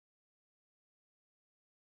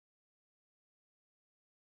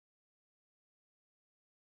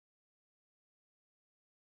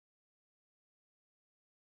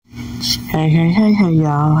Hey,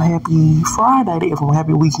 y'all. Happy Friday to everyone.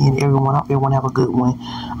 Happy weekend, everyone. I hope everyone have a good one,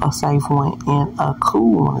 a safe one, and a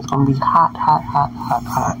cool one. It's going to be hot.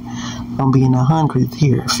 It's going to be in the hundreds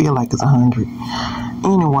here. I feel like it's 100.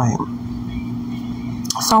 Anyway,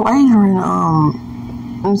 so Adrienne,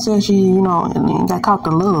 said she, got caught the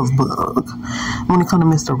love bug when it comes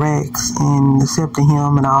to Mr. Rex and accepting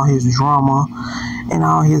him and all his drama and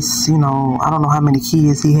all his, I don't know how many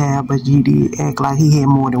kids he had, but he did act like he had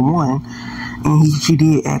more than one. And she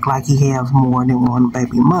did act like he has more than one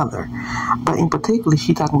baby mother. But in particular,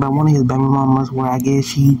 she talking about one of his baby mamas where I guess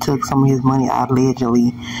she took some of his money out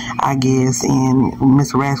allegedly, I guess, and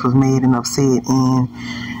Mr. Rex was mad and upset, and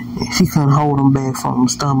she couldn't hold him back from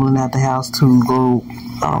stumbling out the house to go,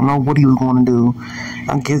 I don't know what he was going to do.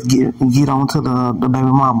 I guess get on to the baby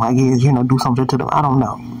mama, I guess, do something to them. I don't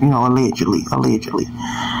know, allegedly.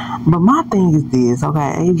 But my thing is this,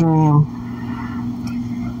 okay, Adrienne,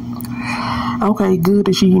 okay, good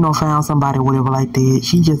that she, found somebody or whatever like that.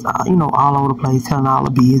 She just, all over the place telling all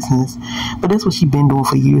the business. But that's what she been doing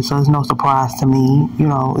for years, so it's no surprise to me.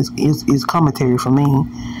 It's commentary for me.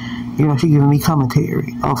 She giving me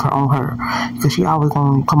commentary on her. Because she always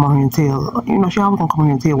gonna come on here and tell, she always gonna come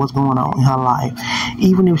here and tell what's going on in her life.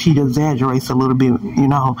 Even if she exaggerates a little bit,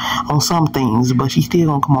 on some things. But she still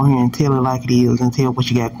gonna come on here and tell it like it is and tell what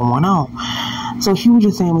she got going on. So she was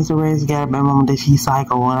just saying Mr. Rex got a baby mama that she's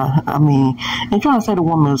psycho. And trying to say the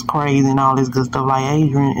woman was crazy and all this good stuff. Like,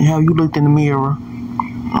 Adrienne, have you looked in the mirror?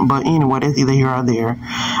 But anyway, that's either here or there.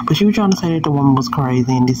 But she was trying to say that the woman was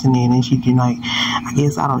crazy and this and that. And she can, I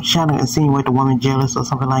guess, trying to insinuate the woman jealous or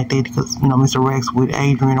something like that. Because, Mr. Rex with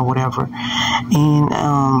Adrienne or whatever. And,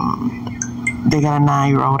 they got a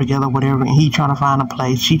 9-year-old together, whatever, and he trying to find a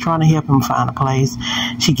place. She trying to help him find a place.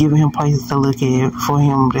 She giving him places to look at for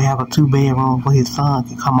him to have a 2-bedroom for his son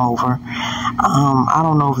to come over. I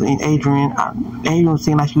don't know if Adrienne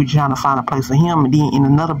seemed like she was trying to find a place for him, and then in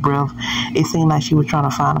another breath, it seemed like she was trying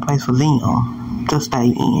to find a place for them to stay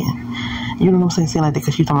in. You know what I'm saying? Saying like that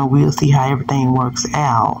because she's talking about we'll see how everything works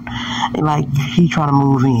out. And like he trying to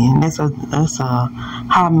move in. That's a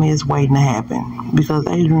hot mess waiting to happen because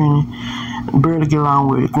Adrienne barely get along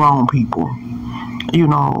with grown people,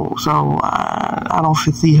 so I don't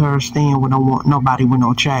see her staying with nobody with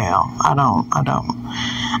no child. I don't.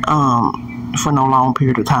 For no long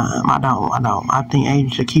period of time. I don't. I think Adrienne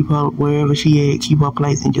should keep her wherever she at, keep her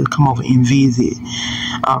place, and just come over and visit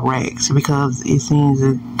Rex, because it seems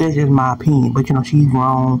that's just my opinion. But she's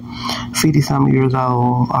grown, 50-something years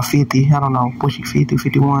old, or 50. I don't know. Was she 50,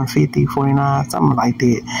 51, 50, 49, something like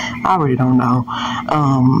that? I really don't know.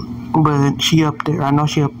 But she up there. I know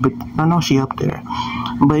she up there.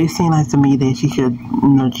 But it seems like to me that she should,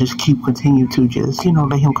 just continue to just,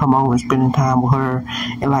 let him come over and spending time with her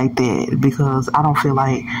and like that. Because I don't feel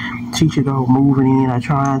like she should go moving in or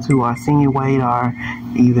trying to or insinuate or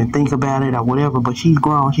even think about it or whatever. But she's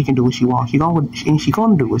grown. She can do what she wants. She's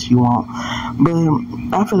gonna do what she wants. But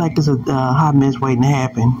I feel like there's a hot mess waiting to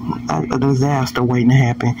happen, a disaster waiting to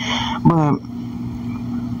happen. But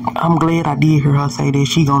I'm glad I did hear her say that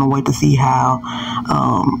she gonna wait to see how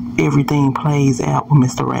everything plays out with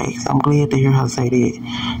Mr. Rex. I'm glad to hear her say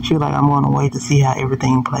that. She was like, I'm gonna wait to see how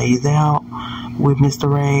everything plays out with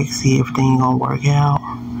Mr. Rex, see if everything gonna work out,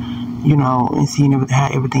 and seeing how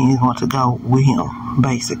everything is going to go with him,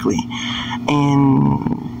 basically.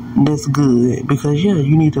 And that's good because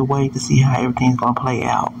you need to wait to see how everything's gonna play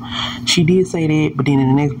out. She did say that, but then in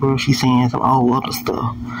the next breath she's saying some other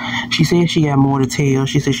stuff. She said she got more to tell.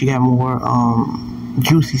 She said she got more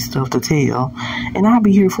juicy stuff to tell, and I'll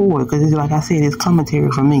be here for it because it's like I said, it's commentary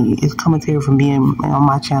for me. It's commentary for me on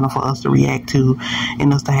my channel for us to react to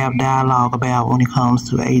and us to have dialogue about when it comes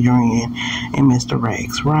to Adrienne and Mr.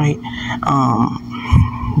 Rex, right?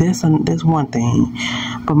 That's one thing.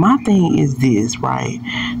 But my thing is this, right?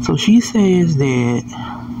 So she says that,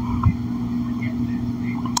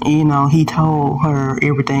 he told her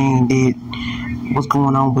everything that was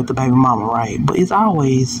going on with the baby mama, right? But it's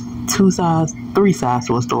always 2 sides, 3 sides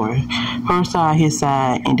to a story. Her side, his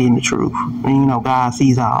side, and then the truth. And God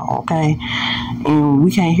sees all, okay? And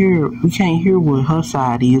we can't hear what her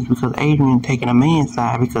side is because Adrienne taking a man's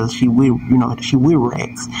side because she with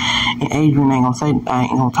Rex. And Adrienne ain't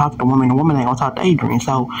gonna talk to the woman ain't gonna talk to Adrienne.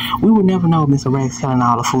 So we will never know Mr. Rex telling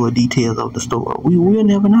all the full details of the story. We will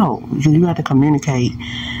never know because you have to communicate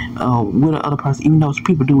with the other person. Even though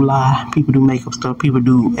people do lie, people do make up stuff, people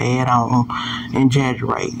do add on and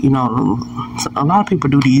exaggerate. A lot of people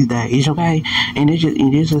do these days, okay? And it's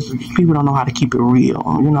just people don't know how to keep it real.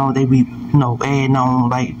 They be adding on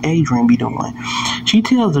like Adrienne be doing. She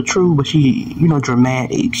tells the truth, but she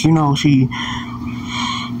dramatic.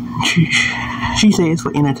 She said it's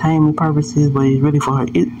for entertainment purposes, but it's really for her.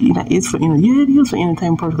 It's for it is for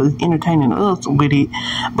entertainment purposes. It's entertaining us with it,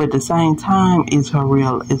 but at the same time, it's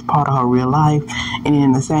part of her real life, and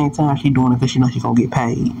then at the same time, she's doing it because she knows she's gonna get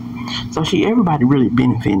paid. So everybody really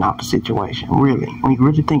benefiting off the situation, really, when you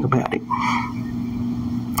really think about it.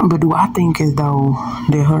 But do I think as though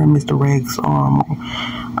that her and Mr. Rex going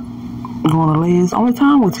to last? Only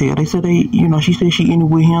time will tell. They said she said she ended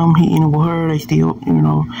with him, he ended with her. They still,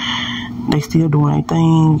 they still doing their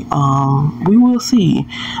thing. We will see.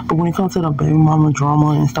 But when it comes to the baby mama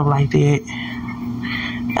drama and stuff like that,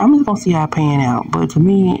 I'm just gonna see how it pan out. But to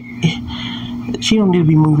me, she don't need to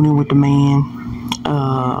be moving in with the man,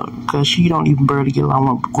 because she don't even barely get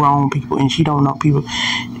along with grown people, and she don't know people.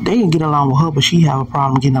 They can get along with her, but she have a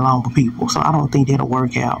problem getting along with people. So I don't think that'll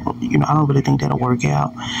work out. I don't really think that'll work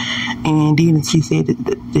out. And then she said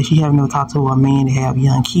that she haven't never talked to a man to have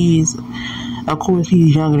young kids. Of course,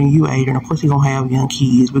 he's younger than you, Adrienne. Of course, he's gonna have young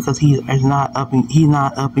kids because he's not up in you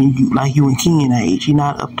like you and Ken age. He's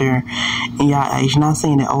not up there in y'all age. Not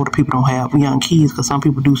saying that older people don't have young kids, because some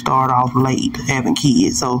people do start off late having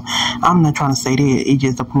kids. So I'm not trying to say that. It's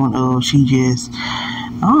just the point of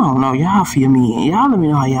I don't know. Y'all feel me. Y'all let me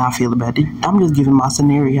know how y'all feel about it. I'm just giving my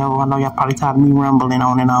scenario. I know y'all probably tired of me rambling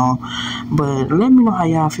on and on, but let me know how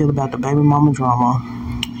y'all feel about the baby mama drama.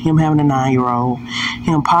 Him having a 9-year-old,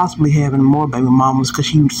 him possibly having more baby mamas, because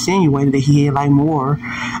she insinuated that he had like more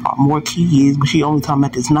kids, but she only talking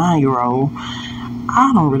about this 9-year-old.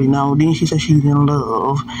 I don't really know. Then she said she's in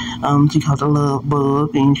love. She calls it a love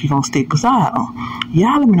bug, and she's gonna stick beside him.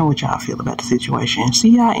 Y'all let me know what y'all feel about the situation. See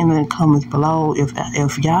y'all in the comments below.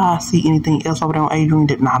 If y'all see anything else over there on Adrienne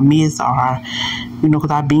that I miss, or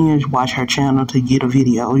because I binge watch her channel to get a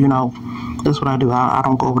video. That's what I do. I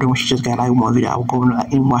don't go over there when she just got like one video. I will go over there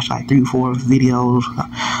and watch like 3 or 4 videos,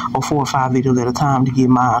 or 4 or 5 videos at a time to get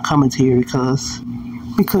my commentary, because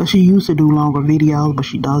she used to do longer videos, but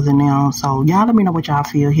she doesn't now. So y'all let me know what y'all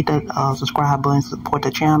feel. Hit that subscribe button, support the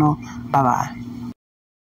channel. Bye bye.